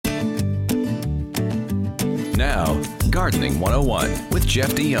Now, Gardening 101 with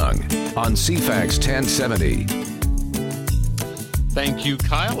Jeff DeYoung on CFAX 1070. Thank you,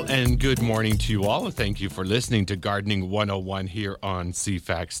 Kyle, and good morning to you all. And thank you for listening to Gardening 101 here on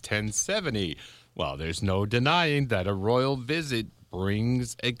CFAX 1070. Well, there's no denying that a royal visit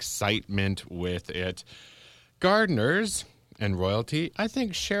brings excitement with it. Gardeners and royalty, I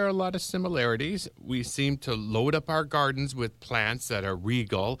think, share a lot of similarities. We seem to load up our gardens with plants that are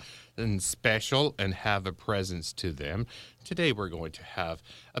regal and special and have a presence to them. Today we're going to have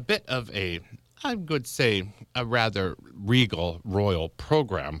a bit of I would say, a rather regal royal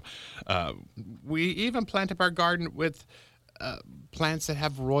program. We even plant up our garden with plants that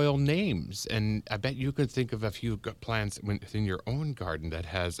have royal names, and I bet you could think of a few plants within your own garden that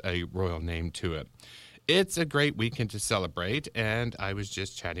has a royal name to it. It's a great weekend to celebrate, and I was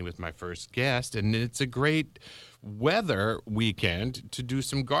just chatting with my first guest, and it's a great weather weekend to do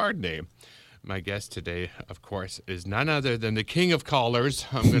some gardening. My guest today, of course, is none other than the king of callers.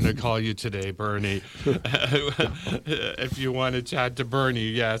 I'm going to call you today, Bernie. If you want to chat to Bernie,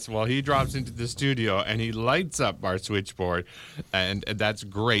 yes. Well, he drops into the studio and he lights up our switchboard. And that's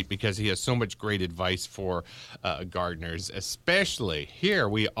great because he has so much great advice for gardeners, especially here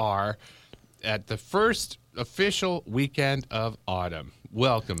we are at the first official weekend of autumn.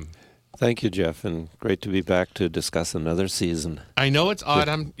 Welcome. Thank you, Jeff, and great to be back to discuss another season. I know it's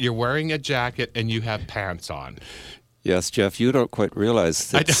autumn, you're wearing a jacket, and you have pants on. Yes, Jeff, you don't quite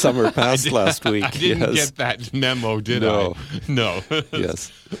realize that summer passed last week. I didn't get that memo, did I? No.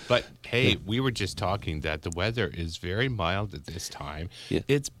 Yes. But, hey, we were just talking that the weather is very mild at this time. Yeah.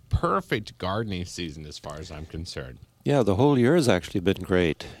 It's perfect gardening season as far as I'm concerned. Yeah, the whole year has actually been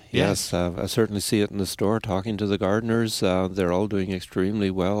great. Yes. I certainly see it in the store, talking to the gardeners. They're all doing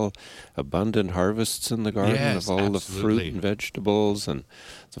extremely well. Abundant harvests in the garden of all the fruit and vegetables, and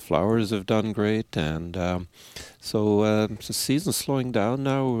the flowers have done great. And so the season's slowing down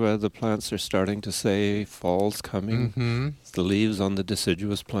now. The plants are starting to say fall's coming. Mm-hmm. The leaves on the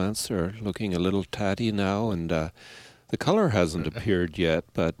deciduous plants are looking a little tatty now, and the color hasn't appeared yet,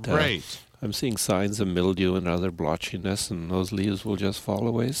 but right. I'm seeing signs of mildew and other blotchiness, and those leaves will just fall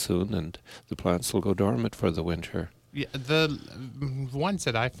away soon, and the plants will go dormant for the winter. Yeah, the ones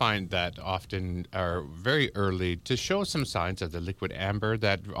that I find that often are very early to show some signs of the liquid amber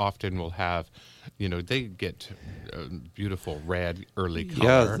that often will have, they get beautiful red early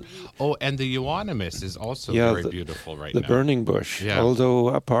color. Yeah. And the euonymus is also very beautiful right now. The burning bush, although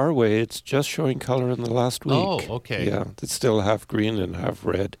up our way, it's just showing color in the last week. Oh, okay. Yeah, it's still half green and half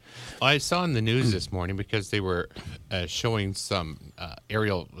red. I saw in the news this morning because they were showing some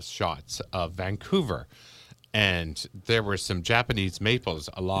aerial shots of Vancouver. And there were some Japanese maples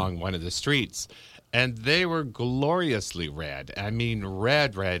along one of the streets, and they were gloriously red. I mean,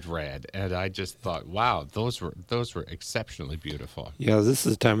 red. And I just thought, wow, those were exceptionally beautiful. Yeah, this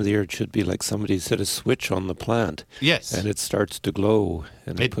is the time of the year it should be like somebody's hit a switch on the plant. Yes. And it starts to glow,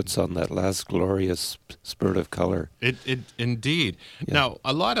 and it puts on that last glorious spurt of color. It indeed. Yeah. Now,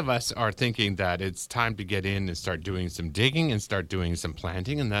 a lot of us are thinking that it's time to get in and start doing some digging and start doing some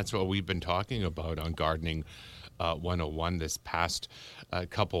planting, and that's what we've been talking about on Gardening 101 this past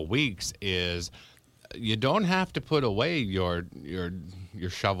couple weeks is you don't have to put away your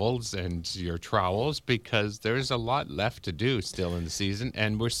shovels and your trowels because there's a lot left to do still in the season,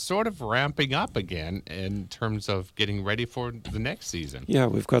 and we're sort of ramping up again in terms of getting ready for the next season. Yeah,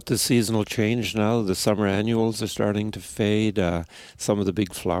 we've got the seasonal change now. The summer annuals are starting to fade. Some of the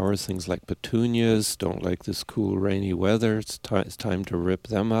big flowers, things like petunias, don't like this cool rainy weather. It's time to rip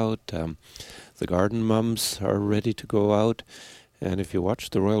them out. The garden mums are ready to go out. And if you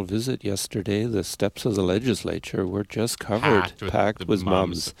watched the royal visit yesterday, the steps of the legislature were just covered, packed with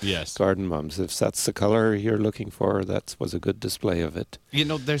mums. Yes. Garden mums. If that's the color you're looking for, that was a good display of it.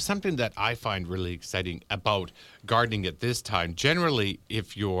 There's something that I find really exciting about gardening at this time. Generally,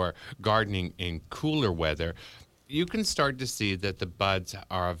 if you're gardening in cooler weather, you can start to see that the buds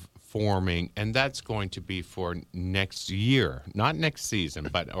are forming, and that's going to be for next year, not next season,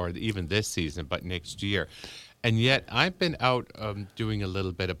 or even this season, but next year. And yet I've been out doing a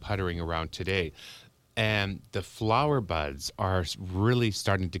little bit of puttering around today, and the flower buds are really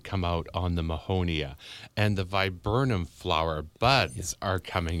starting to come out on the Mahonia, and the viburnum flower buds are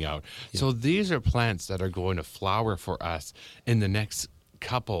coming out. Yeah. So these are plants that are going to flower for us in the next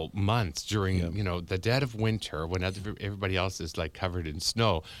couple months during the dead of winter when everybody else is like covered in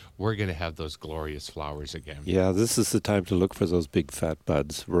snow. We're going to have those glorious flowers again. Yeah, this is the time to look for those big fat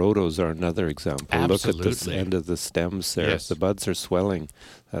buds. Rhodos are another example. Absolutely. Look at the end of the stems there. Yes. The buds are swelling.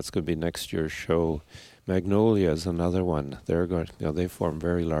 That's going to be next year's show. Magnolia is another one. They're going, they form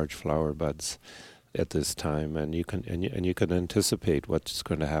very large flower buds. at this time, and you can anticipate what's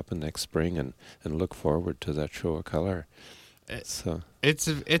going to happen next spring and look forward to that show of color. So it's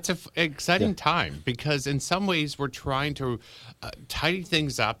an exciting time, because in some ways we're trying to tidy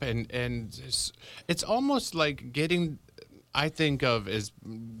things up, and it's almost like getting, I think of as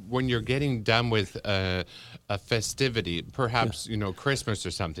when you're getting done with a festivity, perhaps Christmas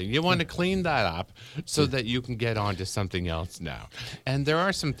or something. You want to clean that up so that you can get on to something else now. And there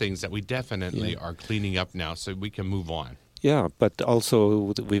are some things that we definitely are cleaning up now, so we can move on. Yeah, but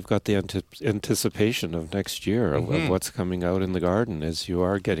also we've got the anticipation of next year of what's coming out in the garden as you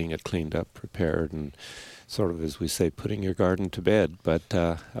are getting it cleaned up, prepared, and sort of, as we say, putting your garden to bed. But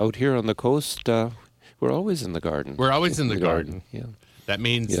out here on the coast, we're always in the garden. We're always in the garden. Yeah. That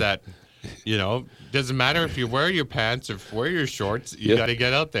means that, doesn't matter if you wear your pants or wear your shorts, you got to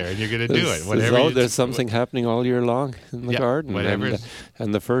get out there and you're going to do it. There's something happening all year long in the garden. Whatever.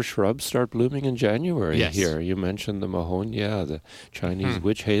 And the first shrubs start blooming in January here. You mentioned the mahonia, the Chinese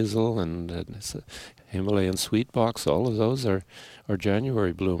witch hazel, and Himalayan sweetbox. All of those are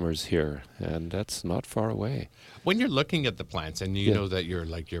January bloomers here, and that's not far away. When you're looking at the plants, and you know that you're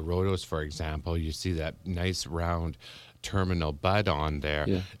like your rhodos, for example, you see that nice round terminal bud on there.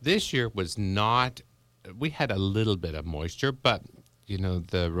 Yeah. This year was not, we had a little bit of moisture, but the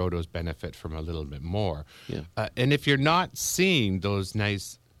rhodos benefit from a little bit more. Yeah. And if you're not seeing those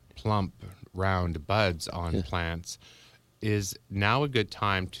nice plump round buds on plants, is now a good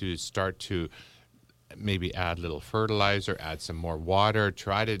time to start to maybe add a little fertilizer, add some more water,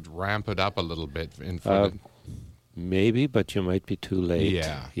 try to ramp it up a little bit Maybe, but you might be too late.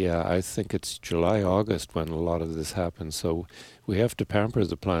 Yeah, I think it's July, August when a lot of this happens. So we have to pamper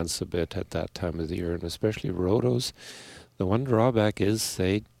the plants a bit at that time of the year, and especially rhodos. The one drawback is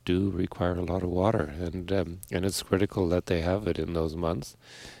they do require a lot of water, and it's critical that they have it in those months.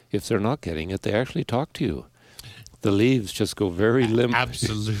 If they're not getting it, they actually talk to you. The leaves just go very limp.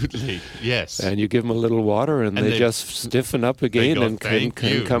 Absolutely, yes. And you give them a little water, and they just stiffen up again and can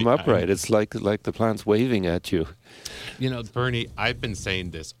come upright. It's like the plant's waving at you. Bernie, I've been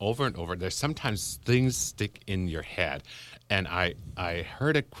saying this over and over. There's sometimes things stick in your head. And I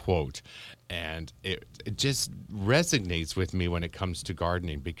heard a quote, and it just resonates with me when it comes to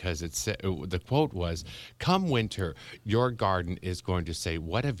gardening, because the quote was, "Come winter, your garden is going to say,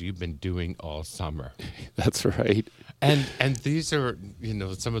 'What have you been doing all summer?'" That's right. And these are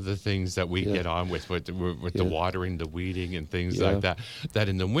some of the things that we get on with the watering, the weeding, and things like that. That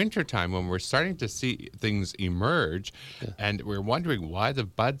in the wintertime, when we're starting to see things emerge, and we're wondering why the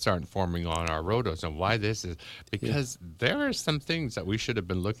buds aren't forming on our rhodos, and why this is because there are some things that we should have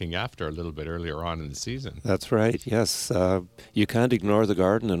been looking after a little bit earlier on in the season. That's right, yes. You can't ignore the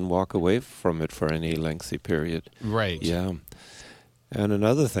garden and walk away from it for any lengthy period. Right. Yeah. And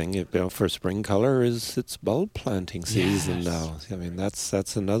another thing, for spring color is it's bulb planting season now. I mean,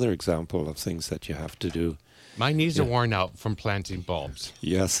 that's another example of things that you have to do. My knees are worn out from planting bulbs.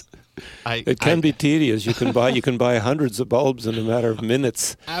 Yes. It can be tedious. You can buy hundreds of bulbs in a matter of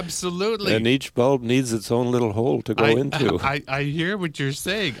minutes. Absolutely. And each bulb needs its own little hole to go into. I hear what you're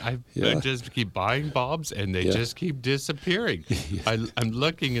saying. I just keep buying bulbs, and they just keep disappearing. I'm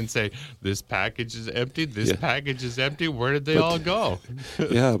looking and say, this package is empty, this package is empty. Where did they all go?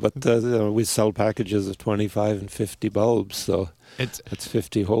 But we sell packages of 25 and 50 bulbs, so it's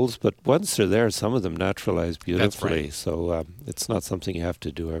 50 holes. But once they're there, some of them naturalize beautifully. Right. So it's not something you have to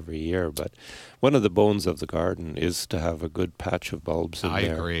do every year. But one of the bones of the garden is to have a good patch of bulbs in there. I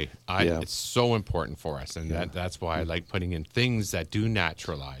agree. It's so important for us, and that's why I like putting in things that do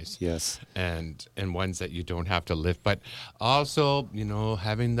naturalize. Yes. And ones that you don't have to lift. But also,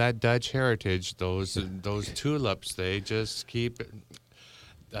 having that Dutch heritage, those tulips, they just keep...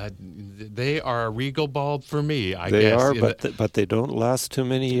 they are a regal bulb for me, I guess. They are, but they don't last too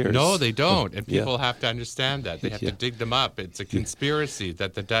many years. No, they don't. And people have to understand that. They have to dig them up. It's a conspiracy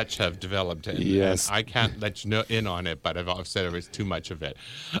that the Dutch have developed. And I can't let you know in on it, but I've said it was too much of it.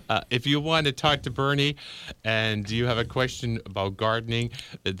 If you want to talk to Bernie and you have a question about gardening,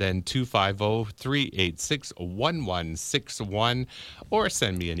 then 250-386-1161, or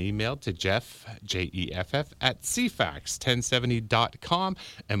send me an email to Jeff, Jeff, at CFAX1070.com.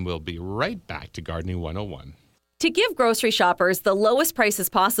 And we'll be right back to Gardening 101. To give grocery shoppers the lowest prices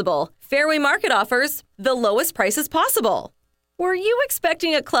possible, Fairway Market offers the lowest prices possible. Were you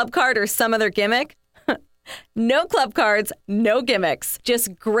expecting a club card or some other gimmick? No club cards, no gimmicks.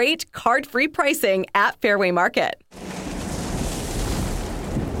 Just great card-free pricing at Fairway Market.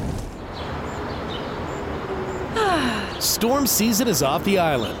 Storm season is off the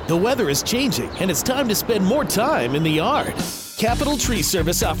island. The weather is changing, and it's time to spend more time in the yard. Capital Tree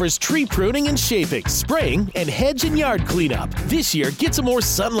Service offers tree pruning and shaping, spraying, and hedge and yard cleanup. This year, get some more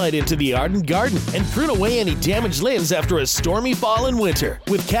sunlight into the yard and garden and prune away any damaged limbs after a stormy fall and winter.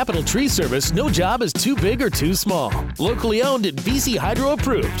 With Capital Tree Service, no job is too big or too small. Locally owned and BC Hydro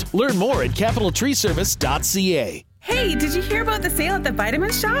approved. Learn more at capitaltreeservice.ca. Hey, did you hear about the sale at the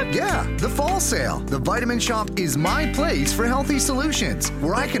Vitamin Shop? Yeah, the fall sale. The Vitamin Shop is my place for healthy solutions,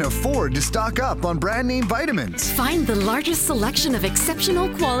 where I can afford to stock up on brand name vitamins. Find the largest selection of exceptional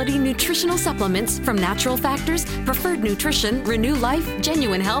quality nutritional supplements from Natural Factors, Preferred Nutrition, Renew Life,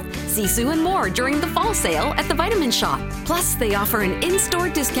 Genuine Health, Sisu, and more during the fall sale at the Vitamin Shop. Plus, they offer an in-store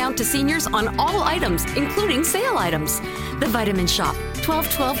discount to seniors on all items, including sale items. The Vitamin Shop,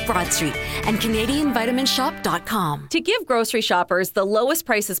 1212 Broad Street, and CanadianVitaminShop.com. To give grocery shoppers the lowest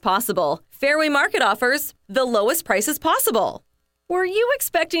prices possible, Fairway Market offers the lowest prices possible. Were you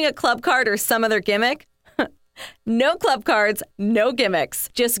expecting a club card or some other gimmick? No club cards, no gimmicks.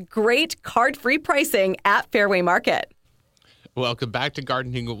 Just great card-free pricing at Fairway Market. Welcome back to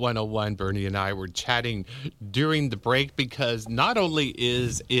Gardening 101. Bernie and I were chatting during the break because not only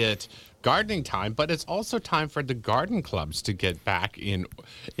is it gardening time, but it's also time for the garden clubs to get back in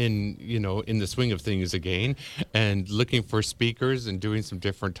the swing of things again, and looking for speakers and doing some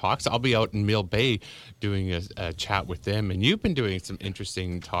different talks. I'll be out in Mill Bay doing a chat with them, and you've been doing some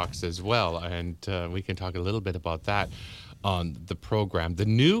interesting talks as well, and we can talk a little bit about that on the program. The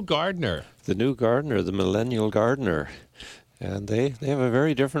new gardener, The millennial gardener. And they have a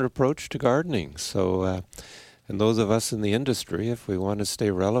very different approach to gardening. So, and those of us in the industry, if we want to stay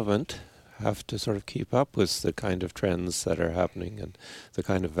relevant, have to sort of keep up with the kind of trends that are happening and the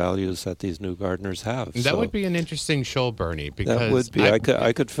kind of values that these new gardeners have. That would be an interesting show, Bernie. Because that would be.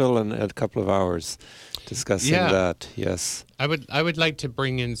 I could fill in a couple of hours discussing that. Yes. I would like to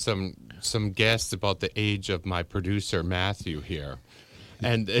bring in some guests about the age of my producer Matthew here.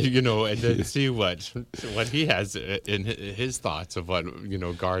 And and then see what he has in his thoughts of what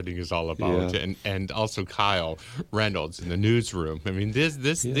gardening is all about, and also Kyle Reynolds in the newsroom. I mean, these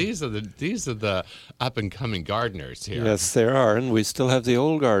are the up and coming gardeners here. Yes, there are, and we still have the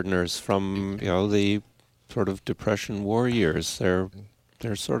old gardeners from the sort of Depression war years. They're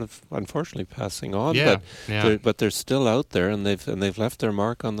sort of unfortunately passing on, but they're still out there, and they've left their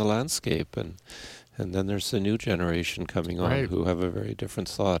mark on the landscape. And then there's the new generation coming on who have a very different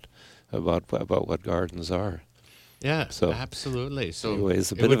thought about what gardens are. Yeah, so, absolutely. So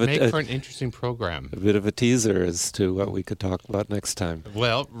anyways, it would make for an interesting program. A bit of a teaser as to what we could talk about next time.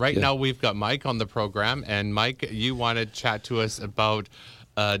 Well, now we've got Mike on the program, and Mike, you want to chat to us about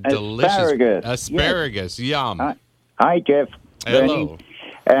delicious asparagus. Yes. Yum. Hi, Jeff. Hello.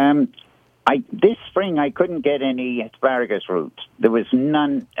 This spring I couldn't get any asparagus roots. There was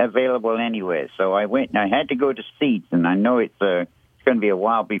none available anywhere. So I went and I had to go to seeds, and I know it's going to be a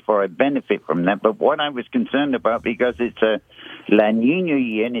while before I benefit from that. But what I was concerned about, because it's a La Nina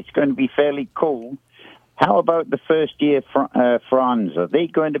year and it's going to be fairly cold, how about the first year fronds? Are they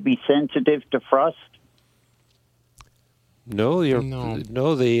going to be sensitive to frost? No,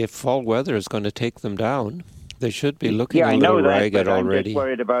 the fall weather is going to take them down. They should be looking a little ragged already. I'm just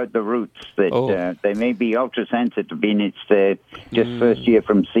worried about the roots, that they may be ultra-sensitive, being it's just first year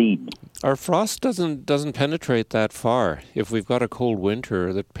from seed. Our frost doesn't penetrate that far. If we've got a cold winter,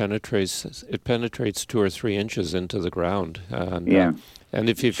 it penetrates 2 or 3 inches into the ground. And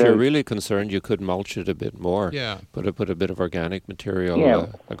if you're really concerned, you could mulch it a bit more. Yeah. Put a bit of organic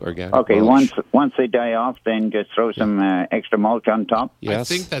material. Organic okay, mulch. once they die off, then just throw some extra mulch on top. Yes. I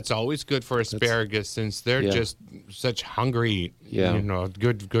think that's always good for asparagus, since they're just such hungry,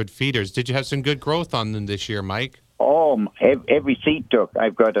 good feeders. Did you have some good growth on them this year, Mike? Oh, every seed took.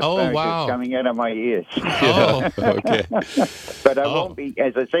 I've got asparagus coming out of my ears. Oh, okay. But I won't be,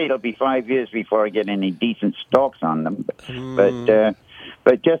 as I say, it'll be 5 years before I get any decent stalks on them.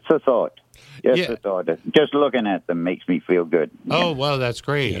 But just a thought. A thought. Just looking at them makes me feel good. Oh, well, that's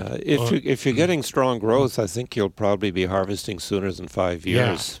great. Yeah. If you're getting strong growth, I think you'll probably be harvesting sooner than 5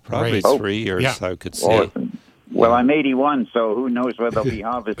 years. Probably 3 years, I could say. Awesome. Well, I'm 81, so who knows whether I'll be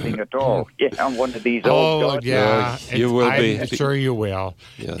harvesting at all. Yeah, I'm one of these old gardeners. Yeah, you will be. I'm sure you will.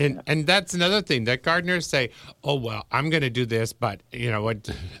 Yeah. And that's another thing that gardeners say, oh, well, I'm going to do this, but you know what,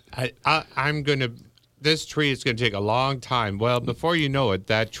 I'm going to, this tree is going to take a long time. Well, before you know it,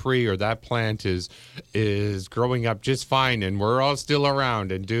 that tree or that plant is growing up just fine, and we're all still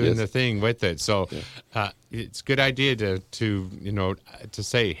around and doing the thing with it. So it's a good idea to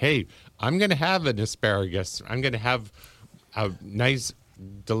say, hey, I'm going to have an asparagus. I'm going to have a nice,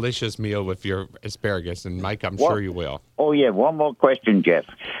 delicious meal with your asparagus. And Mike, I'm sure you will. Oh, yeah. One more question, Jeff.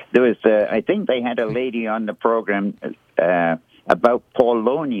 There was, I think they had a lady on the program about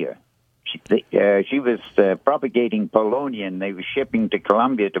Polonia. She was propagating Polonia, and they were shipping to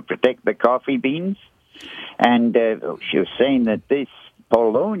Colombia to protect the coffee beans. And she was saying that this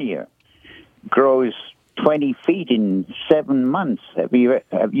Polonia grows 20 feet in 7 months. Have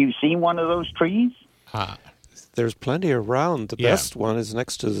you seen one of those trees? There's plenty around. The Yeah. best one is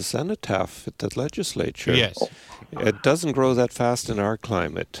next to the cenotaph at the legislature. Yes. It doesn't grow that fast in our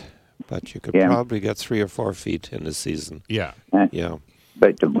climate, but you could probably get 3 or 4 feet in a season. Yeah. Yeah.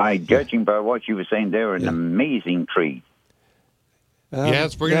 But by judging by what you were saying, they're an amazing tree.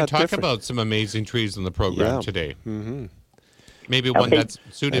 Yes, we're going to talk different. about some amazing trees in the program Yeah. today. Mm-hmm. Maybe one that's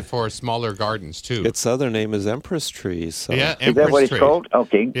suited for smaller gardens, too. Its other name is Empress tree. So. Yeah, Is that what it's tree. called?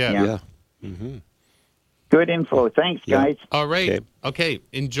 Okay. Yeah. Mm-hmm. Good info. Thanks, guys. All right. Okay.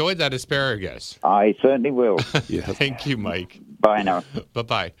 Enjoy that asparagus. I certainly will. Thank you, Mike. Bye now.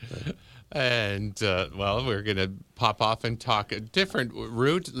 Bye-bye. And, we're going to pop off and talk a different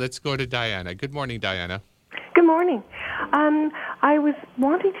route. Let's go to Diana. Good morning, Diana. Good morning. I was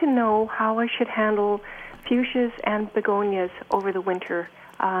wanting to know how I should handle fuchsias and begonias over the winter.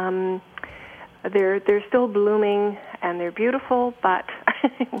 They're still blooming and they're beautiful, but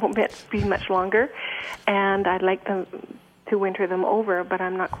it won't be much longer. And I'd like them to winter them over, but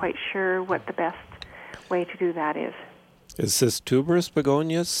I'm not quite sure what the best way to do that is. Is this tuberous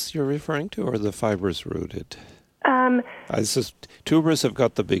begonias you're referring to, or the fibrous rooted? It's just, tuberous have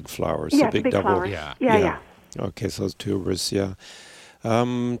got the big flowers, Yes, the big double. flowers. Yeah. Okay, so it's tuberous, yeah.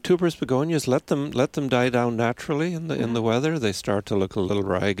 Tuberous begonias, let them die down naturally in the weather. They start to look a little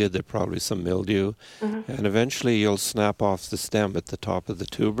ragged. There's probably some mildew, and eventually you'll snap off the stem at the top of the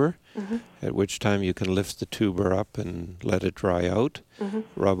tuber. At which time you can lift the tuber up and let it dry out,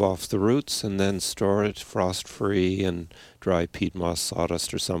 rub off the roots, and then store it frost-free in dry peat moss,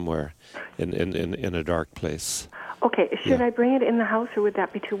 sawdust, or somewhere in a dark place. Okay, should I bring it in the house, or would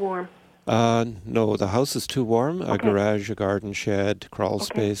that be too warm? No, the house is too warm. A garage, a garden shed, crawl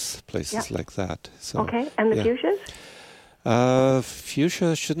space, places like that. So, and the fuchsias?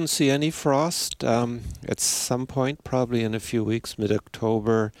 Fuchsia shouldn't see any frost. At some point, probably in a few weeks,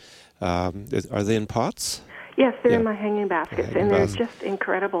 mid-October. Are they in pots? Yes, they're in my hanging baskets, and they're just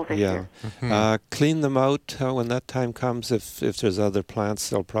incredible this year. Clean them out when that time comes. If there's other plants,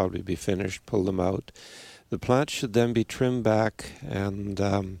 they'll probably be finished. Pull them out. The plants should then be trimmed back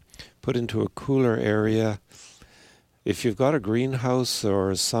and put into a cooler area. If you've got a greenhouse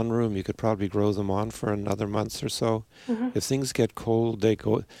or a sunroom, you could probably grow them on for another month or so. If things get cold, they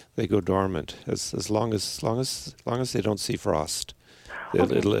go dormant as long as they don't see frost.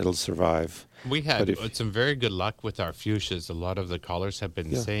 It'll survive. We had some very good luck with our fuchsias. A lot of the callers have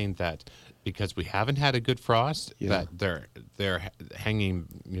been saying that because we haven't had a good frost, that their hanging,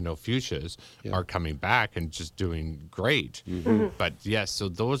 fuchsias are coming back and just doing great. But yes, so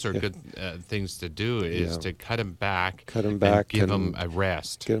those are good things to do is to cut them back, and give them a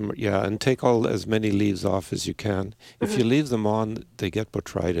rest. And take as many leaves off as you can. If you leave them on, they get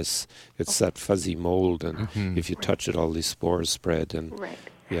botrytis. It's that fuzzy mold, and if you touch it, all these spores spread. And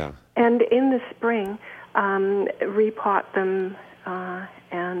And in the spring, repot them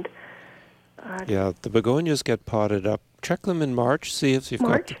and. The begonias get potted up. Check them in March. See if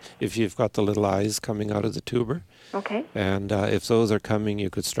you've got the little eyes coming out of the tuber. Okay. And if those are coming,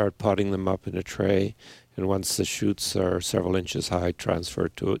 you could start potting them up in a tray. And once the shoots are several inches high, transfer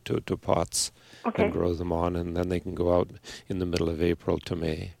to pots and grow them on. And then they can go out in the middle of April to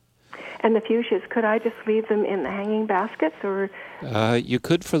May. And the fuchsias, could I just leave them in the hanging baskets, or? You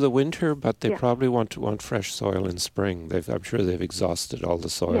could for the winter, but they probably want fresh soil in spring. I'm sure they've exhausted all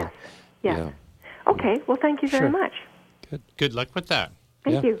the soil. Yeah. Okay. Well, thank you very much. Good luck with that.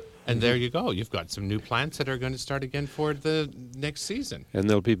 Thank you. And there you go. You've got some new plants that are going to start again for the next season. And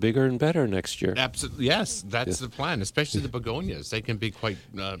they'll be bigger and better next year. Absolutely. Yes, that's the plan, especially the begonias. They can be quite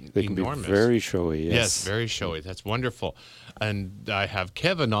they can enormous. Be very showy, Yes, very showy. That's wonderful. And I have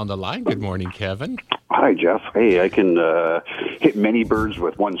Kevin on the line. Good morning, Kevin. Hi, Jeff. Hey, I can hit many birds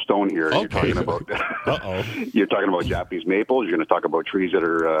with one stone here. Okay. You're talking about you're talking about Japanese maples. You're going to talk about trees that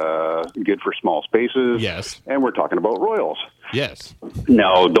are good for small spaces. Yes. And we're talking about royals. Yes.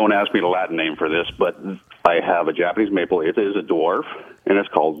 Now, don't ask me the Latin name for this, but I have a Japanese maple. It is a dwarf, and it's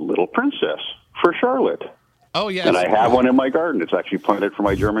called Little Princess for Charlotte. Oh, yes. And I have one in my garden. It's actually planted for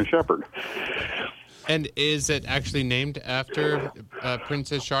my German Shepherd. And is it actually named after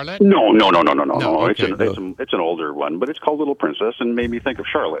Princess Charlotte? No. Okay. It's an older one, but it's called Little Princess and made me think of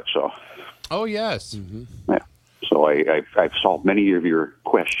Charlotte. So. Oh, yes. Yeah. So I've solved many of your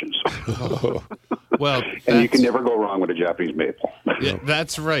questions. Well, and you can never go wrong with a Japanese maple. Yeah,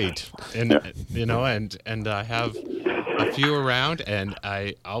 that's right. And and I have a few around, and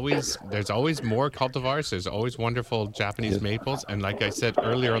there's always more cultivars. There's always wonderful Japanese maples, and like I said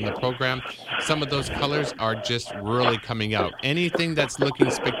earlier on the program, some of those colors are just really coming out. Anything that's looking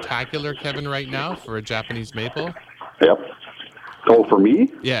spectacular, Kevin, right now for a Japanese maple? Yep. Oh, for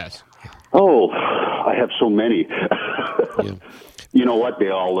me? Yes. Oh, I have so many. You know what? They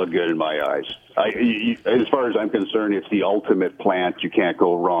all look good in my eyes. As far as I'm concerned, it's the ultimate plant. You can't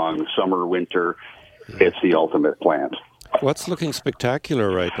go wrong. Summer, winter, it's the ultimate plant. What's looking spectacular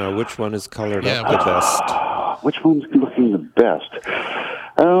right now? Which one is colored up the best? Which one's looking the best?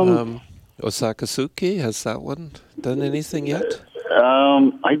 Osakasuki, has that one done anything yet?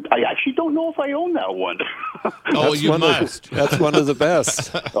 I actually don't know if I own that one. Oh, you must. That's one of the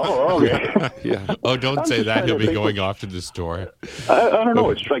best. Oh, okay. Yeah. Oh, don't say that. He'll be going off to the store. I don't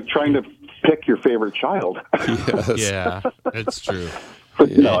know. It's like trying to pick your favorite child. Yes. Yeah, it's true.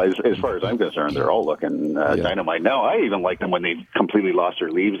 But no, as far as I'm concerned, they're all looking dynamite. Now, I even like them when they completely lost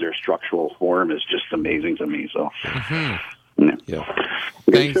their leaves. Their structural form is just amazing to me. So, Yeah.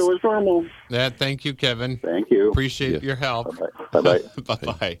 Thanks. Show is normal. Yeah, thank you, Kevin. Thank you. Appreciate your help. Bye-bye.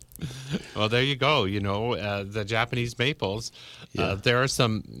 Bye-bye. Well, there you go. You know, the Japanese maples. There are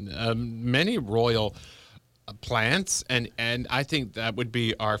some many royal plants, and I think that would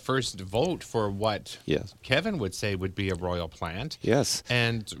be our first vote for what Kevin would say would be a royal plant. Yes.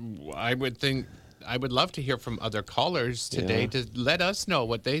 And I would love to hear from other callers today to let us know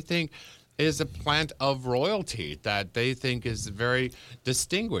what they think is a plant of royalty that they think is very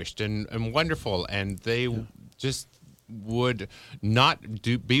distinguished and wonderful, and they just would not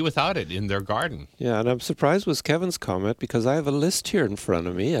be without it in their garden. Yeah, and I'm surprised with Kevin's comment because I have a list here in front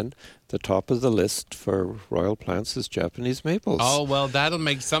of me, and the top of the list for royal plants is Japanese maples. Oh, well, that'll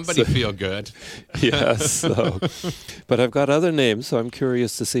make somebody feel good. Yes. But I've got other names, so I'm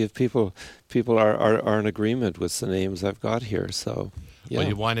curious to see if people are in agreement with the names I've got here. So. Yeah. Well,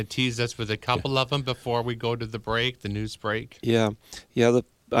 you want to tease us with a couple of them before we go to the break, the news break? Yeah.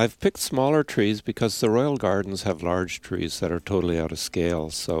 I've picked smaller trees because the royal gardens have large trees that are totally out of scale.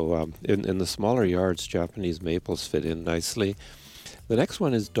 So in the smaller yards, Japanese maples fit in nicely. The next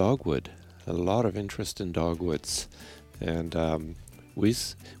one is dogwood. A lot of interest in dogwoods. And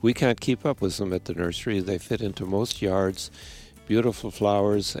we can't keep up with them at the nursery. They fit into most yards. Beautiful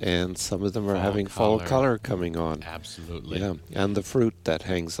flowers, and some of them are having fall color coming on. Absolutely. Yeah, and the fruit that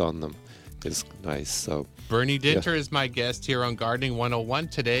hangs on them is nice. So Bernie Dinter is my guest here on Gardening 101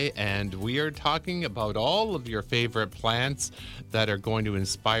 today, and we are talking about all of your favorite plants that are going to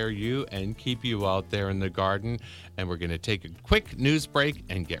inspire you and keep you out there in the garden. And we're going to take a quick news break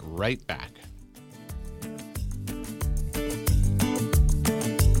and get right back.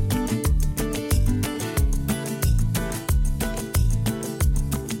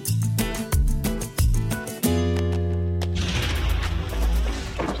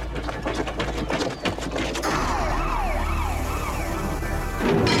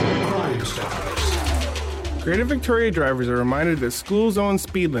 Greater Victoria drivers are reminded that school zone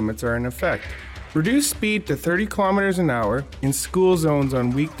speed limits are in effect. Reduce speed to 30 kilometers an hour in school zones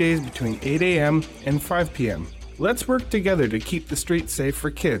on weekdays between 8 a.m. and 5 p.m. Let's work together to keep the streets safe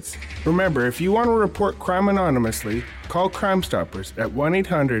for kids. Remember, if you want to report crime anonymously, call Crime Stoppers at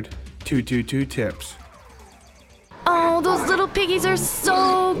 1-800-222-TIPS. Oh, those little piggies are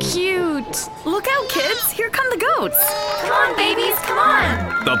so cute. Look out, kids. Here come the goats. Come on, babies, come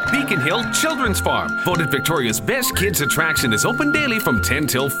on. The Beacon Hill Children's Farm, voted Victoria's best kids attraction, is open daily from 10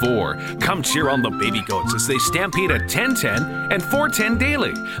 till 4. Come cheer on the baby goats as they stampede at 10:10 and 4:10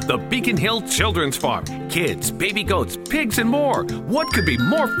 daily. The Beacon Hill Children's Farm. Kids, baby goats, pigs, and more. What could be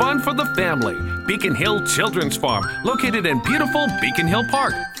more fun for the family? Beacon Hill Children's Farm, located in beautiful Beacon Hill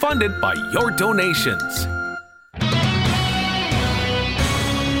Park, funded by your donations.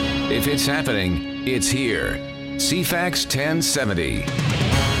 If it's happening, it's here. CFAX 1070.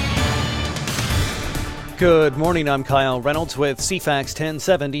 Good morning, I'm Kyle Reynolds with CFAX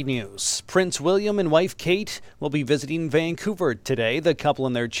 1070 News. Prince William and wife Kate will be visiting Vancouver today. The couple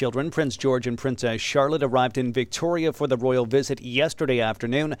and their children, Prince George and Princess Charlotte, arrived in Victoria for the royal visit yesterday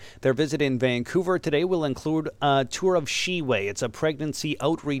afternoon. Their visit in Vancouver today will include a tour of She Way. It's a pregnancy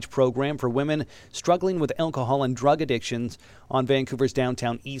outreach program for women struggling with alcohol and drug addictions on Vancouver's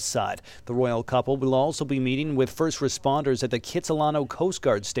downtown east side. The royal couple will also be meeting with first responders at the Kitsilano Coast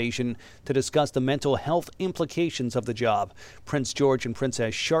Guard Station to discuss the mental health implications of the job. Prince George and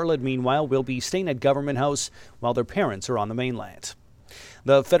Princess Charlotte, meanwhile, will be staying at Government House while their parents are on the mainland.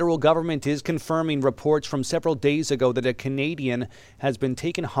 The federal government is confirming reports from several days ago that a Canadian has been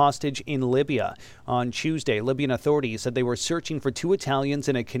taken hostage in Libya. On Tuesday, Libyan authorities said they were searching for 2 Italians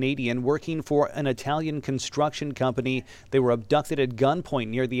and a Canadian working for an Italian construction company. They were abducted at gunpoint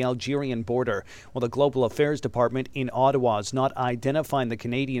near the Algerian border. Well, the Global Affairs Department in Ottawa is not identifying the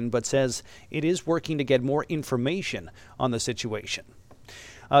Canadian, but says it is working to get more information on the situation.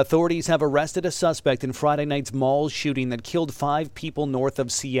 Authorities have arrested a suspect in Friday night's mall shooting that killed 5 people north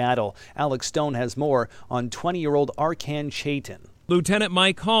of Seattle. Alex Stone has more on 20-year-old Arkan Chaitin. Lieutenant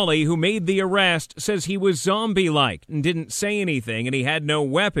Mike Hawley, who made the arrest, says he was zombie-like and didn't say anything, and he had no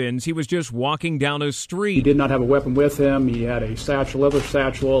weapons. He was just walking down a street. He did not have a weapon with him. He had a satchel, leather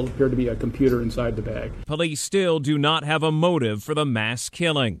satchel. It appeared to be a computer inside the bag. Police still do not have a motive for the mass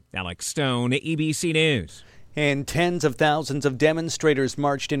killing. Alex Stone, ABC News. And tens of thousands of demonstrators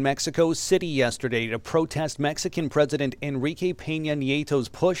marched in Mexico City yesterday to protest Mexican President Enrique Peña Nieto's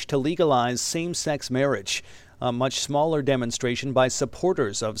push to legalize same-sex marriage. A much smaller demonstration by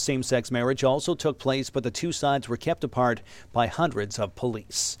supporters of same-sex marriage also took place, but the two sides were kept apart by hundreds of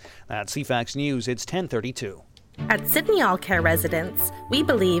police. At CFAX News, it's 10:32. At Sydney All Care Residents, we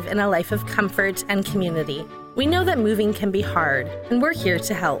believe in a life of comfort and community. We know that moving can be hard, and we're here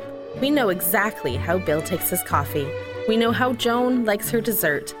to help. We know exactly how Bill takes his coffee. We know how Joan likes her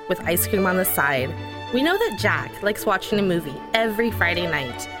dessert with ice cream on the side. We know that Jack likes watching a movie every Friday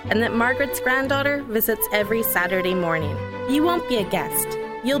night, and that Margaret's granddaughter visits every Saturday morning. You won't be a guest.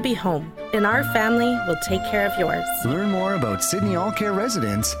 You'll be home, and our family will take care of yours. Learn more about Sydney All Care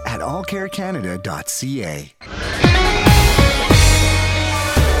Residents at allcarecanada.ca.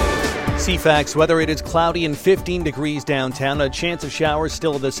 CFAX weather, it is cloudy and 15 degrees downtown. A chance of showers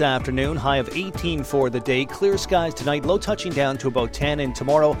still this afternoon. High of 18 for the day. Clear skies tonight. Low touching down to about 10. And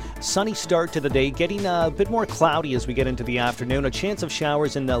tomorrow, sunny start to the day. Getting a bit more cloudy as we get into the afternoon. A chance of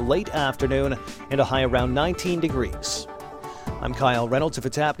showers in the late afternoon and a high around 19 degrees. I'm Kyle Reynolds. If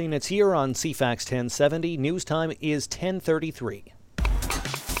it's happening, it's here on CFAX 1070. News time is 10:33.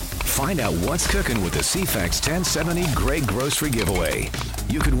 Find out what's cooking with the CFAX 1070 Great Grocery Giveaway.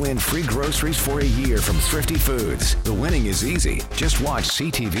 You could win free groceries for a year from Thrifty Foods. The winning is easy. Just watch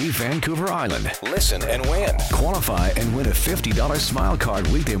CTV Vancouver Island. Listen and win. Qualify and win a $50 Smile Card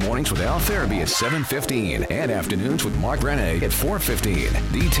weekday mornings with Al Therapy at 7:15 and afternoons with Mark Rene at 4:15.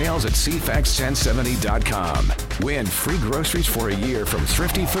 Details at CFAX1070.com. Win free groceries for a year from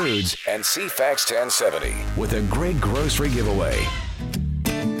Thrifty Foods and CFAX 1070 with a Great Grocery Giveaway.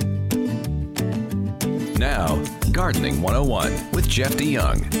 Now, Gardening 101 with Jeff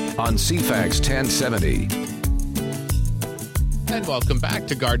DeYoung on CFAX 1070. And welcome back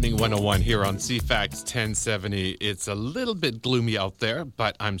to Gardening 101 here on CFAX 1070. It's a little bit gloomy out there,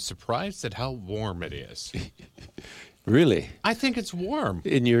 but I'm surprised at how warm it is. Really? I think it's warm.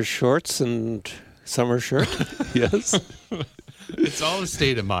 In your shorts and summer shirt? Yes. It's all a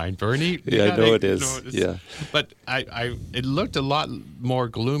state of mind, Bernie. Yeah, I know it is. Yeah. But it looked a lot more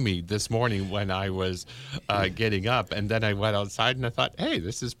gloomy this morning when I was getting up, and then I went outside and I thought, hey,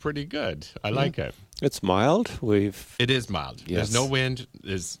 this is pretty good. I like it. It's mild. It is mild. Yes. There's no wind,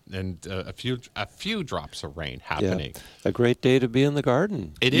 and a few drops of rain happening. Yeah. A great day to be in the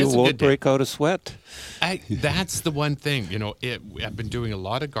garden. It you is. won't break out a sweat. That's the one thing. I've been doing a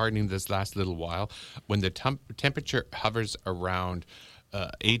lot of gardening this last little while. When the temperature hovers around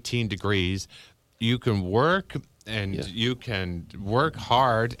 18 degrees, you can work. And you can work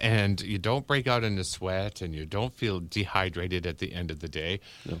hard, and you don't break out in a sweat, and you don't feel dehydrated at the end of the day.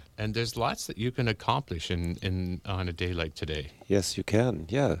 No. And there's lots that you can accomplish on a day like today. Yes, you can.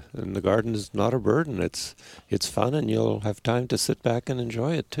 Yeah, and the garden is not a burden. It's fun, and you'll have time to sit back and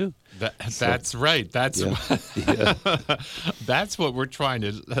enjoy it too. That's right. That's that's what we're trying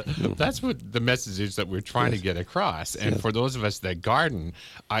to. That's what the message is that we're trying to get across. And for those of us that garden,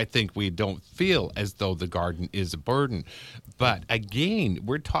 I think we don't feel as though the garden is a burden. But again,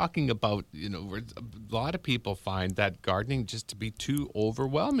 we're talking about a lot of people find that gardening just to be too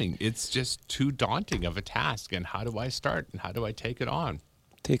overwhelming. It's just too daunting of a task. And how do I start? And how do I take it on?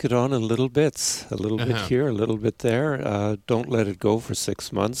 Take it on in little bits, a little bit here, a little bit there. Don't let it go for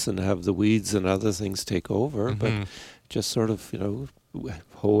 6 months and have the weeds and other things take over, but just sort of,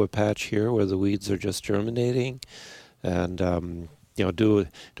 hoe a patch here where the weeds are just germinating, and do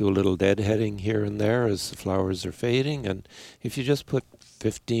a little deadheading here and there as the flowers are fading. And if you just put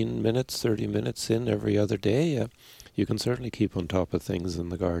 15 minutes, 30 minutes in every other day, you can certainly keep on top of things in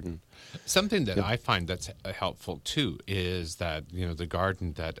the garden. Something that I find that's helpful too is that the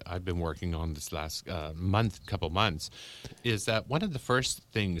garden that I've been working on this last couple months, is that one of the first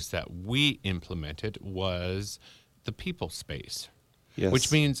things that we implemented was the people space. Yes.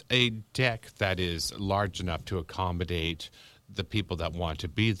 which means a deck that is large enough to accommodate the people that want to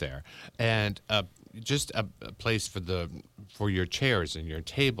be there, and just a place for your chairs and your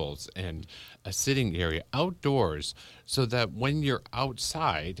tables and a sitting area outdoors, so that when you're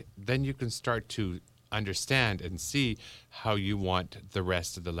outside, then you can start to understand and see how you want the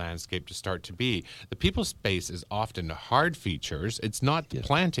rest of the landscape to start to be. The people space is often hard features. It's not the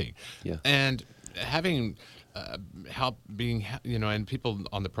planting. Yeah. And having help being, and people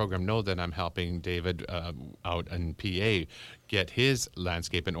on the program know that I'm helping David out in PA get his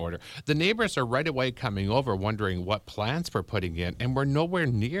landscape in order. The neighbors are right away coming over wondering what plants we're putting in, and we're nowhere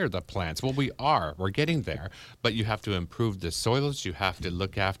near the plants. Well, we're getting there, but you have to improve the soils. You have to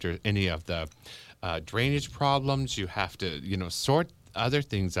look after any of the drainage problems. You have to, sort other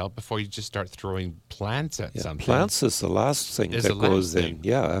things out before you just start throwing plants at something. Plants is the last thing that goes in.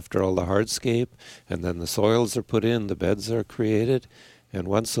 Yeah, after all the hardscape, and then the soils are put in, the beds are created, and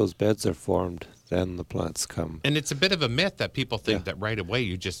once those beds are formed, then the plants come. And it's a bit of a myth that people think that right away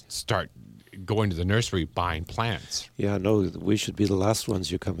you just start going to the nursery buying plants. Yeah, no, we should be the last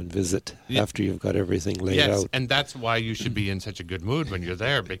ones you come and visit after you've got everything laid out. Yes, and that's why you should be in such a good mood when you're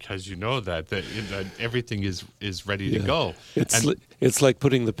there, because you know that everything is ready to go. It's like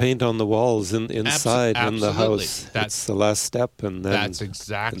putting the paint on the walls inside in the house. That's the last step, and then that's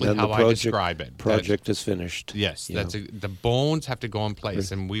exactly how I describe it. Project is finished. Yes, the bones have to go in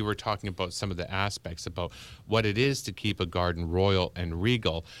place, and we were talking about some of the aspects about what it is to keep a garden royal and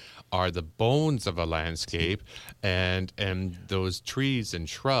regal. Are the bones of a landscape, and those trees and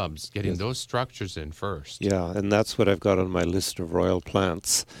shrubs, getting those structures in first. Yeah, and that's what I've got on my list of royal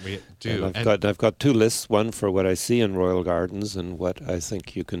plants. We do. And I've got two lists, one for what I see in royal gardens and what I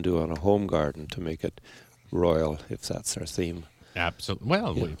think you can do on a home garden to make it royal, if that's our theme. Absolutely.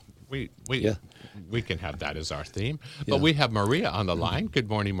 Well, we can have that as our theme. But we have Maria on the line. Good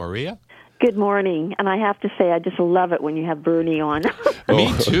morning, Maria. Good morning, and I have to say I just love it when you have Bernie on.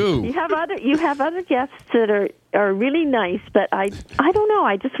 Me too. You have other guests that are really nice, but I don't know.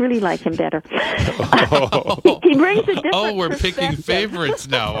 I just really like him better. He brings a different we're picking favorites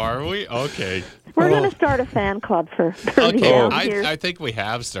now, are we? Okay. We're going to start a fan club for Bernie. Okay, I think we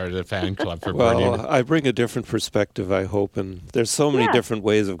have started a fan club for Bernie. Well, I bring a different perspective, I hope, and there's so many different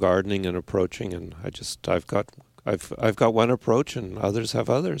ways of gardening and approaching, and I've got one approach, and others have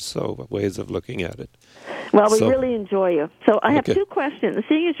others, so ways of looking at it. Well, we really enjoy you. So I have two questions.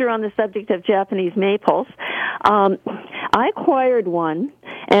 Seeing as you're on the subject of Japanese maples, I acquired one,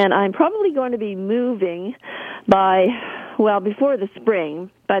 and I'm probably going to be moving before the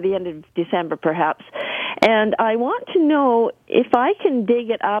spring, by the end of December perhaps. And I want to know if I can dig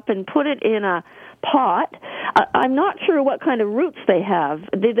it up and put it in a pot. I'm not sure what kind of roots they have.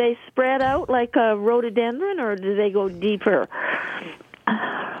 Do they spread out like a rhododendron, or do they go deeper?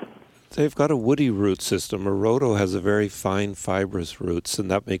 They've got a woody root system. A rhodo has a very fine, fibrous roots, and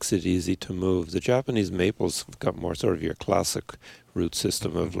that makes it easy to move. The Japanese maples have got more sort of your classic root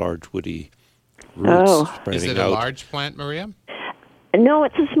system of large woody roots spreading out. Is it a large plant, Maria? No,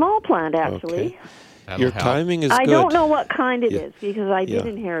 it's a small plant, actually. Okay. Your timing is good. I don't know what kind it is because I did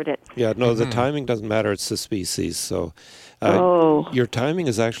inherit it. Yeah, no, the timing doesn't matter. It's the species. So your timing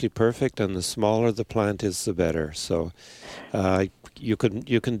is actually perfect, and the smaller the plant is, the better. So you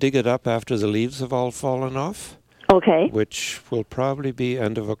can dig it up after the leaves have all fallen off. Okay. Which will probably be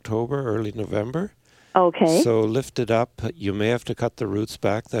end of October, early November. Okay. So lift it up. You may have to cut the roots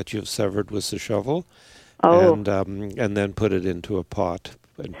back that you've severed with the shovel. Oh. And then put it into a pot.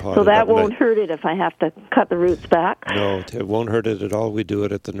 So that won't hurt it if I have to cut the roots back? No, it won't hurt it at all. We do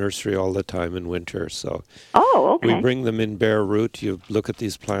it at the nursery all the time in winter. So okay. We bring them in bare root. You look at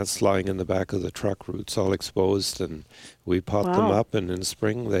these plants lying in the back of the truck, roots all exposed, and we pot them up, and in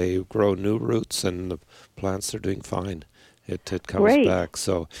spring they grow new roots, and the plants are doing fine. It comes back.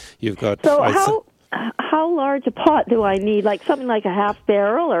 So you've got... So how large a pot do I need? Like something like a half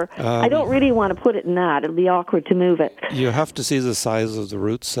barrel, or I don't really want to put it in that. It'll be awkward to move it. You have to see the size of the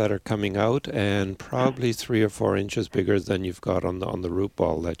roots that are coming out, and probably 3 or 4 inches bigger than you've got on the root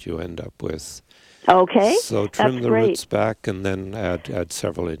ball that you end up with. Okay. So trim the roots back, and then add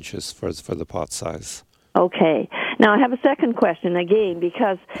several inches for the pot size. Okay. Now I have a second question again,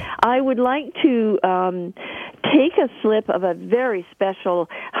 because I would like to take a slip of a very special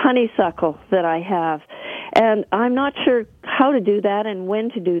honeysuckle that I have, and I'm not sure how to do that and when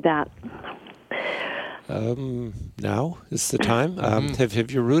to do that. Now is the time.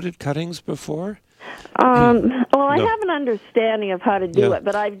 Have you rooted cuttings before? I have an understanding of how to do it,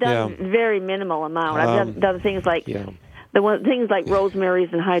 but I've done very minimal amount. I've done things like things like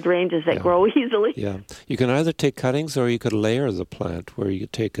rosemaries and hydrangeas that grow easily. Yeah, you can either take cuttings or you could layer the plant, where you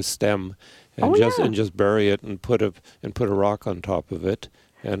take a stem and just bury it and put a rock on top of it,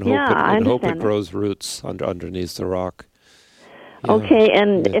 and hope it grows roots underneath the rock. Yeah. Okay,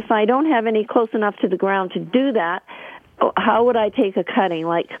 and if I don't have any close enough to the ground to do that, how would I take a cutting?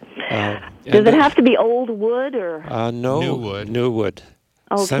 Like, does it have to be old wood or? No, new wood.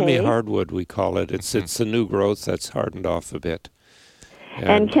 Okay. Semi-hardwood, we call it. It's a new growth that's hardened off a bit.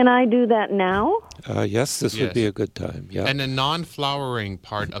 And can I do that now? Yes, this would be a good time. Yeah. And the non-flowering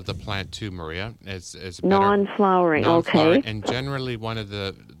part of the plant too, Maria, is better. Non-flowering, okay. And generally, one of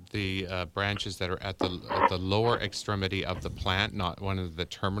the branches that are at the lower extremity of the plant, not one of the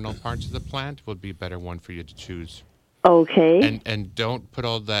terminal parts of the plant, would be a better one for you to choose. Okay. And don't put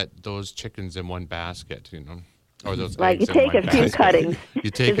all those chickens in one basket, or those eggs you take a few cuttings. You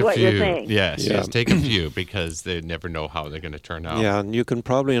take is a what few. You're saying. Yes, take a few because they never know how they're going to turn out. Yeah, and you can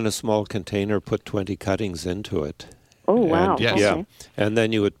probably in a small container put 20 cuttings into it. Oh, wow. Yes. Yeah, and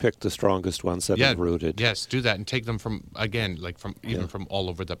then you would pick the strongest ones that have rooted. Yes, do that and take them from all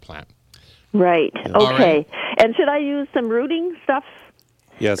over the plant. Right. Yeah. Okay. Right. And should I use some rooting stuff?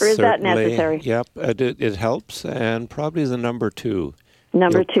 Yes, or is certainly. that necessary? Yep, it helps, and probably the number 2.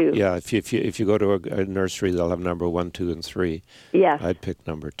 Number 2. Yeah, if you go to a nursery, they'll have number 1, 2, and 3. Yes. I'd pick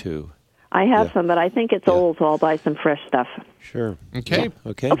number 2. I have some, but I think it's old, so I'll buy some fresh stuff. Sure. Okay.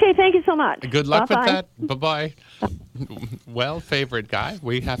 Yeah. Okay. Okay, thank you so much. Good luck Bye-bye. with that. Bye-bye. Well, favorite guy,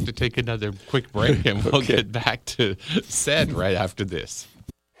 we have to take another quick break, and we'll get back to Sed right after this.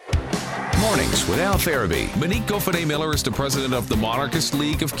 Mornings with Al Farabee. Monique Gauffinet-Miller is the president of the Monarchist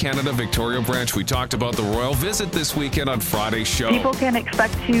League of Canada Victoria Branch. We talked about the royal visit this weekend on Friday's show. People can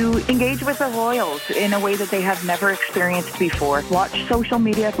expect to engage with the royals in a way that they have never experienced before. Watch social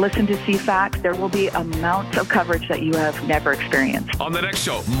media, listen to CFAX. There will be amounts of coverage that you have never experienced. On the next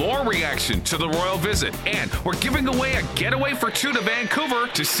show, more reaction to the royal visit. And we're giving away a getaway for 2 to Vancouver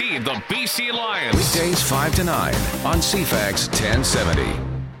to see the BC Lions. Weekdays 5 to 9 on CFAX 1070.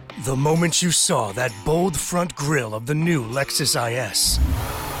 The moment you saw that bold front grille of the new Lexus IS,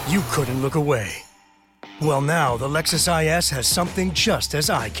 you couldn't look away. Well, now the Lexus IS has something just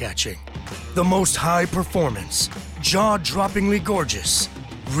as eye-catching. The most high performance, jaw-droppingly gorgeous,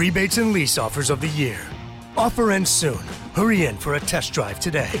 rebates and lease offers of the year. Offer ends soon. Hurry in for a test drive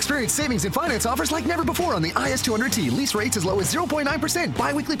today. Experience savings and finance offers like never before on the IS200T. Lease rates as low as 0.9%.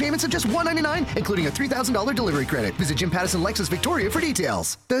 Bi-weekly payments of just $199, including a $3,000 delivery credit. Visit Jim Pattison Lexus Victoria for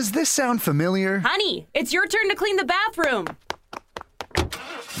details. Does this sound familiar? Honey, it's your turn to clean the bathroom.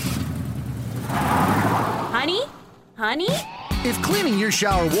 Honey? Honey? If cleaning your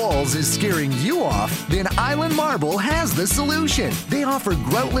shower walls is scaring you off, then Island Marble has the solution. They offer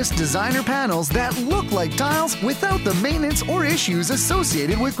groutless designer panels that look like tiles without the maintenance or issues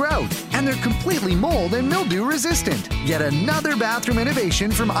associated with grout. And they're completely mold and mildew resistant. Yet another bathroom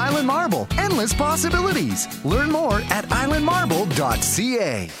innovation from Island Marble. Endless possibilities. Learn more at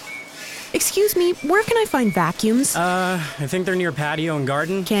islandmarble.ca. Excuse me, where can I find vacuums? I think they're near patio and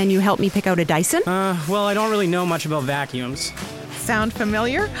garden. Can you help me pick out a Dyson? Well, I don't really know much about vacuums. Sound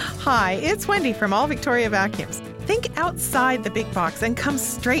familiar? Hi, it's Wendy from All Victoria Vacuums. Think outside the big box and come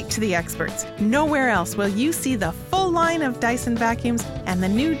straight to the experts. Nowhere else will you see the full line of Dyson vacuums and the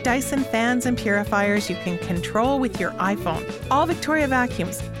new Dyson fans and purifiers you can control with your iPhone. All Victoria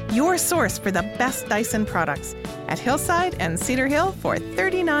Vacuums, your source for the best Dyson products. At Hillside and Cedar Hill for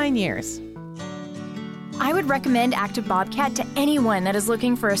 39 years. I would recommend Active Bobcat to anyone that is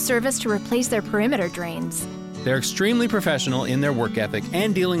looking for a service to replace their perimeter drains. They're extremely professional in their work ethic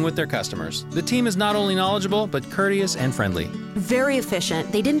and dealing with their customers. The team is not only knowledgeable, but courteous and friendly. Very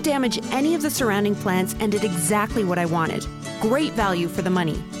efficient. They didn't damage any of the surrounding plants and did exactly what I wanted. Great value for the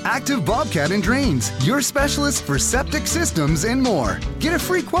money. Active Bobcat and Drains, your specialist for septic systems and more. Get a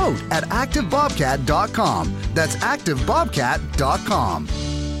free quote at ActiveBobcat.com. That's ActiveBobcat.com.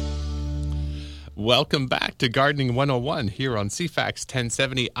 Welcome back to Gardening 101 here on CFAX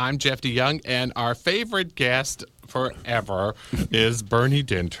 1070. I'm Jeff DeYoung, and our favorite guest forever is Bernie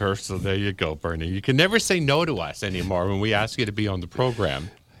Dinter. So there you go, Bernie. You can never say no to us anymore when we ask you to be on the program.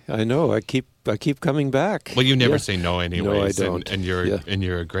 I know. I keep coming back. Well, you never say no anyways. No, I don't. And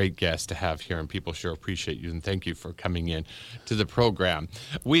you're a great guest to have here, and people sure appreciate you. And thank you for coming in to the program.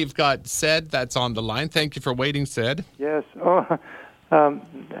 We've got Sed that's on the line. Thank you for waiting, Sed. Yes. Oh,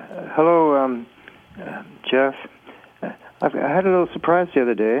 hello, Jeff. I had a little surprise the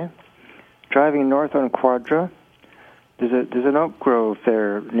other day. Driving north on Quadra, there's an oak grove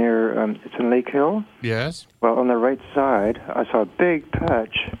there near. It's in Lake Hill. Yes. Well, on the right side, I saw a big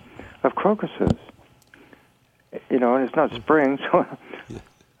patch of crocuses. and it's not spring, so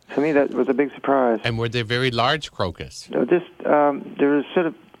to me that was a big surprise. And were they very large crocus? No, they were sort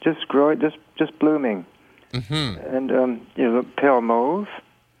of just growing, just blooming, and pale mauve.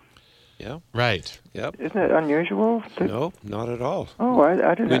 Yeah. Right. Yep. Isn't it unusual? No, not at all. Oh,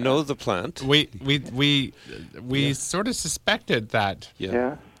 I didn't. We know the plant. We sort of suspected that.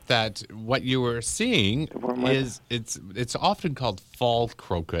 Yeah. That what you were seeing is it's often called fall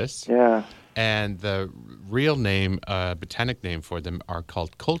crocus. Yeah. And the real name, botanic name for them, are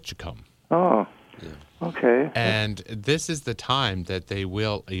called colchicum. Oh. Okay. And this is the time that they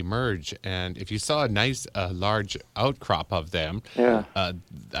will emerge. And if you saw a nice, large outcrop of them,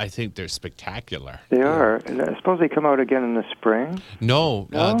 I think they're spectacular. They are. And I suppose they come out again in the spring? No,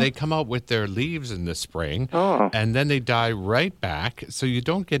 they come out with their leaves in the spring, and then they die right back. So you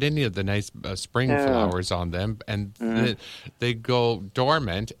don't get any of the nice spring flowers on them, and they go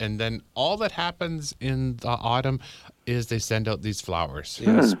dormant. And then all that happens in the autumn is they send out these flowers.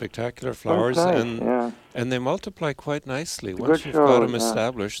 Yeah, spectacular flowers, and they multiply quite nicely. Once you've got them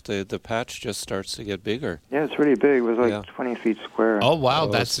established, the patch just starts to get bigger. Yeah, it's really big. It was like 20 feet square. Oh, wow,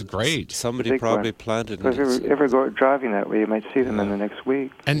 that's great. Somebody probably planted it. If you ever go driving that way, you might see them in the next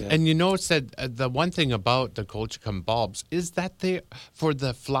week. And you notice that the one thing about the colchicum bulbs is that they, for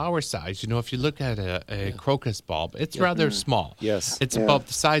the flower size, if you look at a crocus bulb, it's rather small. Yes. It's about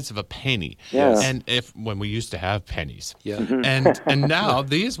the size of a penny. Yes. And when we used to have pennies. Yeah. And now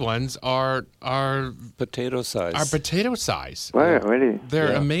these ones are potato size. Are potato size. Wow, really?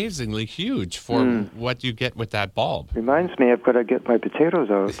 They're amazingly huge for what you get with that bulb. Reminds me, I've got to get my potatoes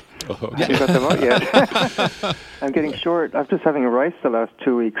out. I haven't got them out yet. I'm getting short. I'm just having rice the last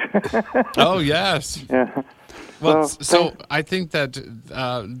 2 weeks. Oh, yes. Yeah. Well, so I think that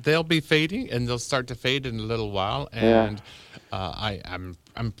they'll be fading, and they'll start to fade in a little while. And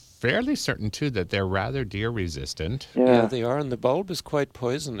I'm fairly certain, too, that they're rather deer-resistant. Yeah, they are, and the bulb is quite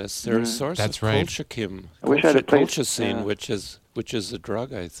poisonous. They're a source of colchicum, colchicine, which is a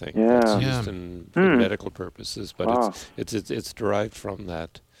drug, I think. That's used in medical purposes, but it's derived from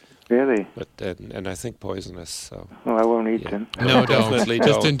that. Really? But and I think poisonous. So. Oh, I won't eat them. No, don't.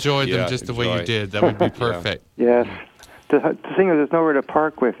 Just enjoy them just the way you did. That would be perfect. Yes. The thing is, there's nowhere to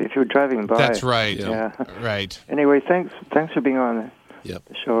park with if you're driving by. That's right. Yeah. Right. Anyway, thanks for being on the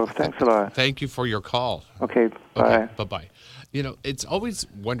show. Thanks a lot. Thank you for your call. Okay, bye. Okay, bye-bye. It's always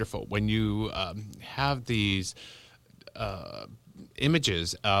wonderful when you have these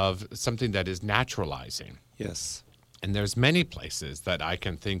images of something that is naturalizing. Yes. And there's many places that I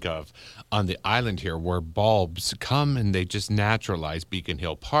can think of on the island here where bulbs come and they just naturalize. Beacon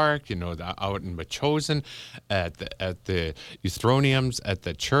Hill Park, out in Machosen, at the Euthroniums, at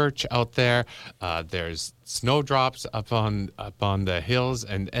the church out there. There's snowdrops up on the hills,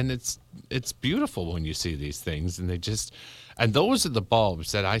 and it's beautiful when you see these things, and those are the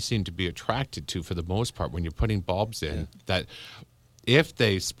bulbs that I seem to be attracted to for the most part when you're putting bulbs in. That if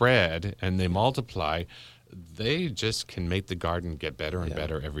they spread and they multiply, they just can make the garden get better and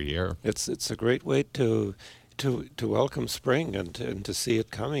better every year. It's a great way to welcome spring and to see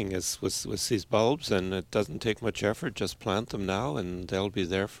it coming is with these bulbs, and it doesn't take much effort. Just plant them now, and they'll be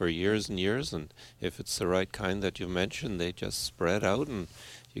there for years and years. And if it's the right kind that you mentioned, they just spread out, and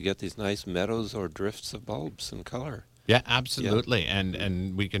you get these nice meadows or drifts of bulbs in color. Yeah, absolutely. Yeah.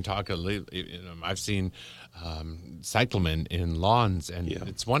 And we can talk a little. I've seen cyclamen in lawns, and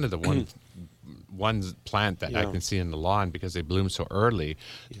it's one of the one plant that I can see in the lawn because they bloom so early.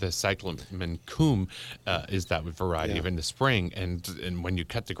 The cyclamen coum is that variety of in the spring, and when you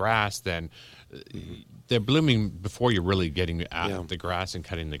cut the grass, then they're blooming before you're really getting at the grass and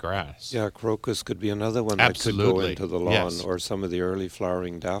cutting the grass. Yeah, crocus could be another one that could go into the lawn, or some of the early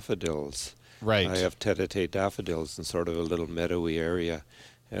flowering daffodils. Right. I have tete daffodils in sort of a little meadowy area,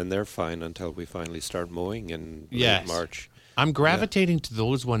 and they're fine until we finally start mowing in late March. I'm gravitating to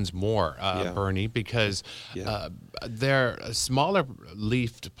those ones more, Bernie, because they're a smaller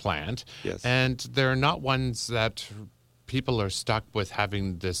leafed plant, and they're not ones that people are stuck with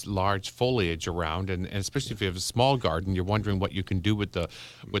having this large foliage around, and especially if you have a small garden, you're wondering what you can do with the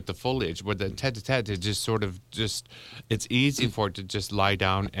foliage. With the tete, it just sort of it's easy for it to just lie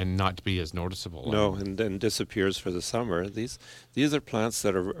down and not be as noticeable. No, and then disappears for the summer. These are plants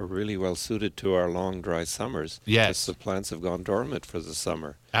that are really well suited to our long, dry summers. Yes, the plants have gone dormant for the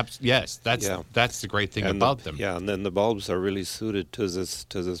summer. Yes, that's the great thing about them. Yeah, and then the bulbs are really suited to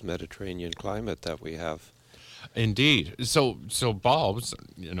this Mediterranean climate that we have. Indeed. So bulbs,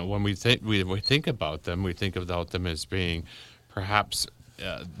 when we think about them, we think about them as being perhaps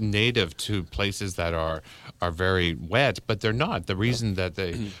native to places that are very wet, but they're not. The reason that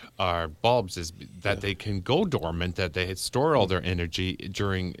they are bulbs is that they can go dormant, that they store all their energy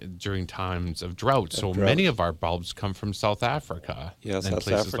during times of drought. So many of our bulbs come from South Africa and South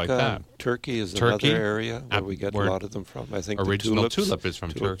places Africa, like that. Turkey is another area where we get a lot of them from. I think original the tulip is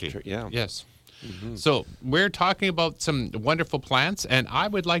from Turkey. Yeah. Yes. So we're talking about some wonderful plants, and I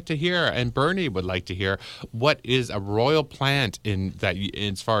would like to hear, and Bernie would like to hear, what is a royal plant in that,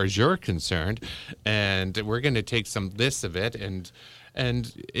 as far as you're concerned, and we're going to take some lists of it, and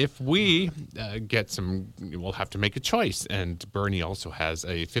if we get some, we'll have to make a choice. And Bernie also has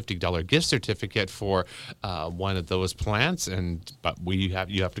a $50 gift certificate for one of those plants. But you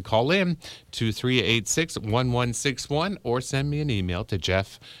have to call in to 386-1161 or send me an email to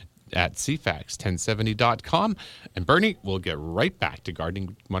Jeff@CFAX 1070.com. And Bernie, we'll get right back to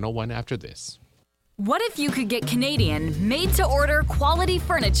Gardening 101 after this. What if you could get Canadian, made-to-order quality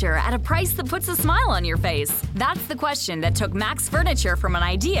furniture at a price that puts a smile on your face? That's the question that took Max Furniture from an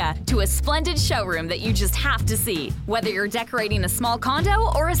idea to a splendid showroom that you just have to see. Whether you're decorating a small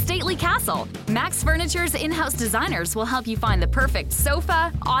condo or a stately castle, Max Furniture's in-house designers will help you find the perfect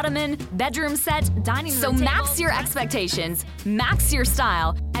sofa, ottoman, bedroom set, dining room table. So max your expectations, max your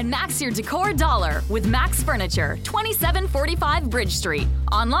style, and max your decor dollar with Max Furniture, 2745 Bridge Street.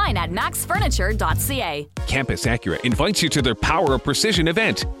 Online at maxfurniture.ca. Campus Acura invites you to their Power of Precision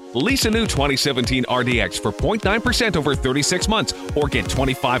event. Lease a new 2017 RDX for 0.9% over 36 months or get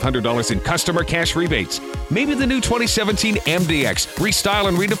 $2,500 in customer cash rebates. Maybe the new 2017 MDX, restyled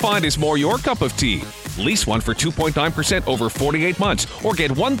and redefined, is more your cup of tea. Lease one for 2.9% over 48 months or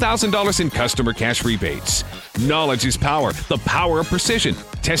get $1,000 in customer cash rebates. Knowledge is power, the power of precision.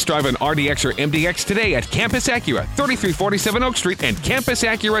 Test drive an RDX or MDX today at Campus Acura, 3347 Oak Street and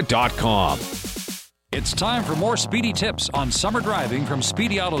campusacura.com. It's time for more Speedy tips on summer driving from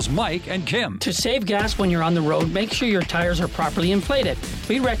Speedy Auto's Mike and Kim. To save gas when you're on the road, make sure your tires are properly inflated.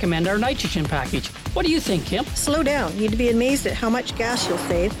 We recommend our nitrogen package. What do you think, Kim? Slow down. You'd be amazed at how much gas you'll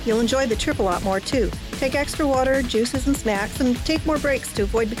save. You'll enjoy the trip a lot more, too. Take extra water, juices, and snacks, and take more breaks to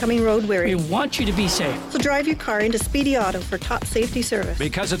avoid becoming road weary. We want you to be safe. So drive your car into Speedy Auto for top safety service.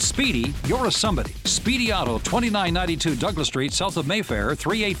 Because at Speedy, you're a somebody. Speedy Auto, 2992 Douglas Street, south of Mayfair,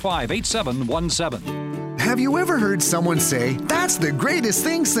 385-8717. Have you ever heard someone say, "That's the greatest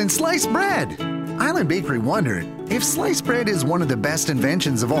thing since sliced bread"? Island Bakery wondered, if sliced bread is one of the best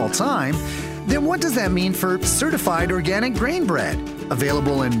inventions of all time, then what does that mean for certified organic grain bread?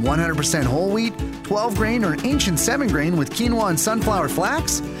 Available in 100% whole wheat, 12 grain, or ancient 7 grain with quinoa and sunflower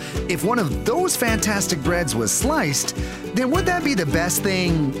flax? If one of those fantastic breads was sliced, then would that be the best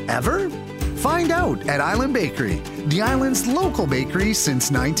thing ever? Find out at Island Bakery, the island's local bakery since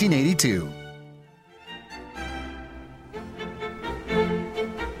 1982.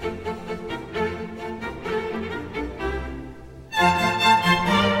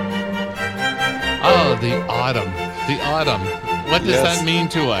 Oh, the autumn. The autumn. What does that mean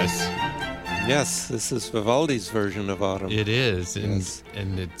to us? Yes, this is Vivaldi's version of autumn. It is, and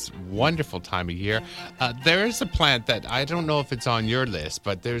it's a wonderful time of year. There is a plant that I don't know if it's on your list,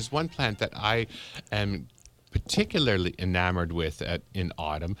 but there's one plant that I am particularly enamored with in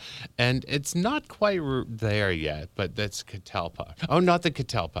autumn, and it's not quite there yet, but that's catalpa. Oh, not the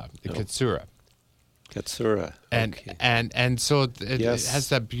catalpa, the katsura. Katsura. And so it has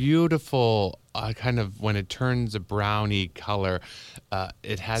that beautiful kind of, when it turns a browny color,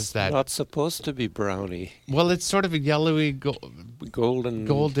 it has it's that. Not supposed to be browny. Well, it's sort of a yellowy golden.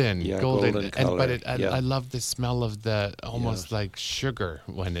 Yeah, golden color. I love the smell of the almost like sugar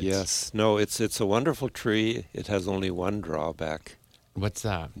when it's. Yes, no, it's a wonderful tree. It has only one drawback. What's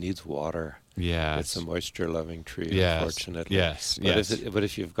that? It needs water. Yeah, it's a moisture-loving tree, unfortunately. Yes. But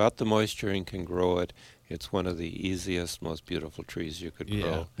if you've got the moisture and can grow it, it's one of the easiest, most beautiful trees you could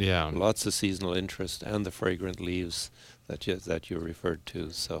grow. Yeah. Lots of seasonal interest and the fragrant leaves that you referred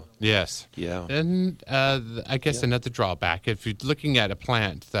to. So yes. Yeah. And I guess another drawback, if you're looking at a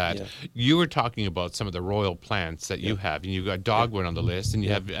plant that you were talking about, some of the royal plants that you have, and you've got dogwood on the list, and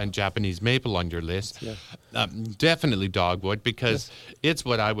you have Japanese maple on your list. Yeah. Definitely dogwood, because it's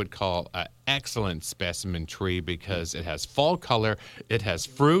what I would call an excellent specimen tree, because it has fall color, it has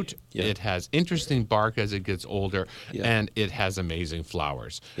fruit, it has interesting bark as it gets older, and it has amazing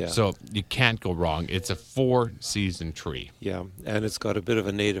flowers. Yeah. So you can't go wrong. It's a 4-season tree. Yeah, and it's got a bit of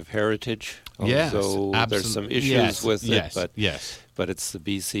a native heritage. Yes, so there's some issues with it, but it's the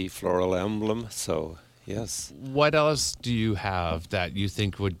BC floral emblem, so yes. What else do you have that you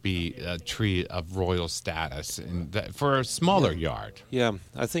think would be a tree of royal status for a smaller yard? Yeah,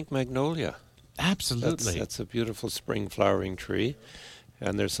 I think magnolia. Absolutely. That's a beautiful spring flowering tree.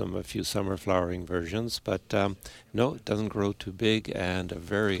 And there's a few summer flowering versions, but no, it doesn't grow too big, and a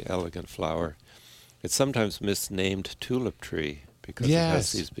very elegant flower. It's sometimes misnamed tulip tree because it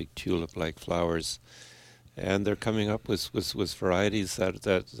has these big tulip-like flowers. And they're coming up with varieties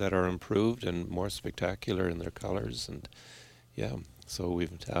that are improved and more spectacular in their colors. And so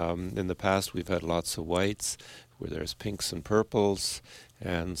we've in the past we've had lots of whites where there's pinks and purples,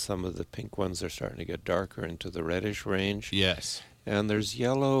 and some of the pink ones are starting to get darker into the reddish range. Yes. And there's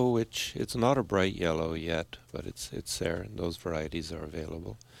yellow, which it's not a bright yellow yet, but it's there, and those varieties are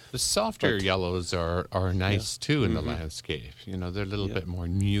available. The softer yellows are nice too in the landscape. You know, they're a little bit more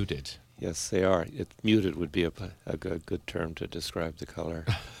muted. Yes, they are. Muted would be a good term to describe the color.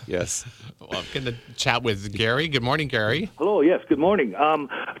 Yes. Well, I'm going to chat with Gary. Good morning, Gary. Hello, yes, good morning.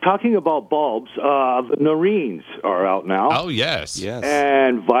 Talking about bulbs, the Narines are out now. Oh, yes. Yes.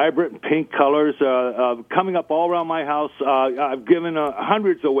 And vibrant pink colors coming up all around my house. I've given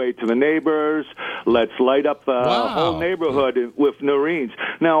hundreds away to the neighbors. Let's light up the whole neighborhood with Narines.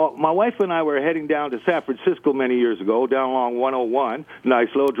 Now, my wife and I were heading down to San Francisco many years ago, down along 101. Nice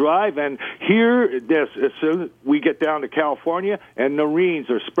little drive. And here, as soon as we get down to California, and Narines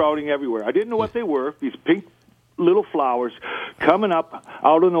are sprouting everywhere. I didn't know what they were, these pink little flowers coming up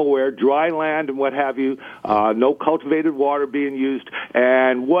out of nowhere, dry land and what have you, no cultivated water being used,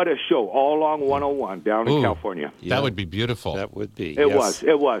 and what a show all along 101 down in California. Yeah. That would be beautiful. That would be. It was.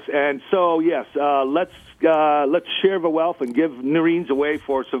 And so, yes, let's share the wealth and give Narines away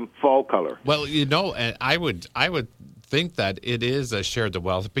for some fall color. Well, you know, and I would think that it is a share the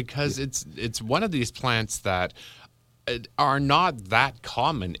wealth because it's one of these plants that are not that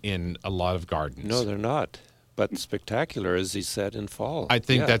common in a lot of gardens. No, they're not. But spectacular, as he said, in fall. I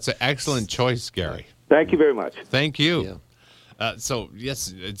think that's an excellent choice, Gary. Thank you very much. Thank you. So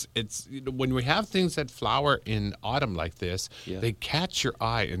yes, it's when we have things that flower in autumn like this, they catch your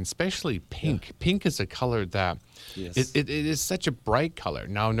eye, and especially pink. Yeah. Pink is a color that it is such a bright color.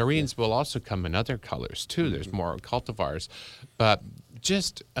 Now Narines will also come in other colors too. Mm-hmm. There's more cultivars, but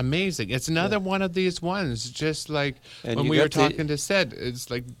just amazing. It's another one of these ones, just like when we were talking to Sept, it's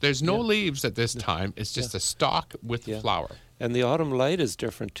like there's no leaves at this time. It's just a stalk with the flower. And the autumn light is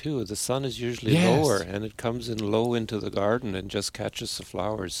different too. The sun is usually lower, and it comes in low into the garden and just catches the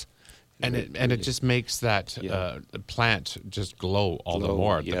flowers. And it just makes that plant just glow all the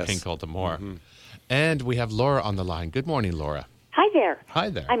more, the pink all the more. Mm-hmm. And we have Laura on the line. Good morning, Laura. Hi there. Hi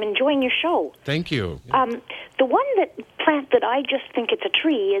there. I'm enjoying your show. Thank you. The one plant that I just think it's a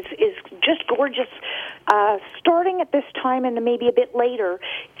tree is just gorgeous. Starting at this time and maybe a bit later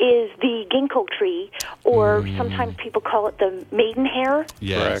is the ginkgo tree, or sometimes people call it the maidenhair.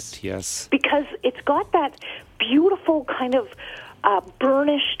 Yes. Correct, yes. Because it's got that beautiful kind of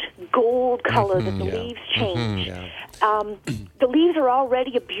burnished gold color that the leaves change. The leaves are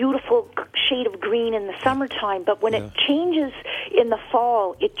already a beautiful shade of green in the summertime, but when it changes in the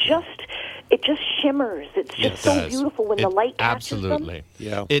fall, it just shimmers. It's just so beautiful when the light catches them.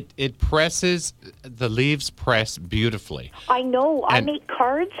 Yeah. It presses, the leaves press beautifully. I know. I make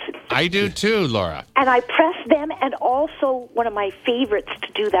cards. I do too, Laura. And I press them, and also one of my favorites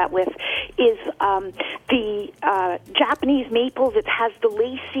to do that with is the Japanese maples. It has the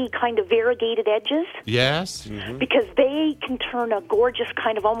lacy kind of variegated edges. Yes. Mm-hmm. Because they can turn a gorgeous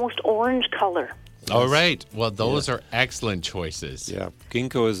kind of almost orange color. All right. Well, those are excellent choices. Yeah.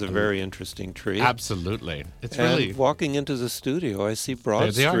 Ginkgo is a very interesting tree. Absolutely. It's and really... walking into the studio, I see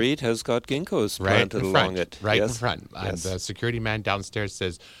Broad Street has got ginkgos planted along it. Right in front. And the security man downstairs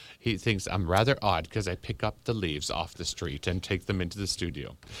says he thinks I'm rather odd because I pick up the leaves off the street and take them into the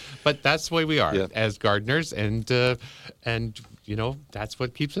studio. But that's the way we are as gardeners, and you know, that's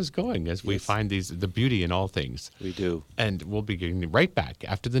what keeps us going as we find the beauty in all things. We do. And we'll be getting right back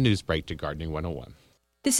after the news break to Gardening 101.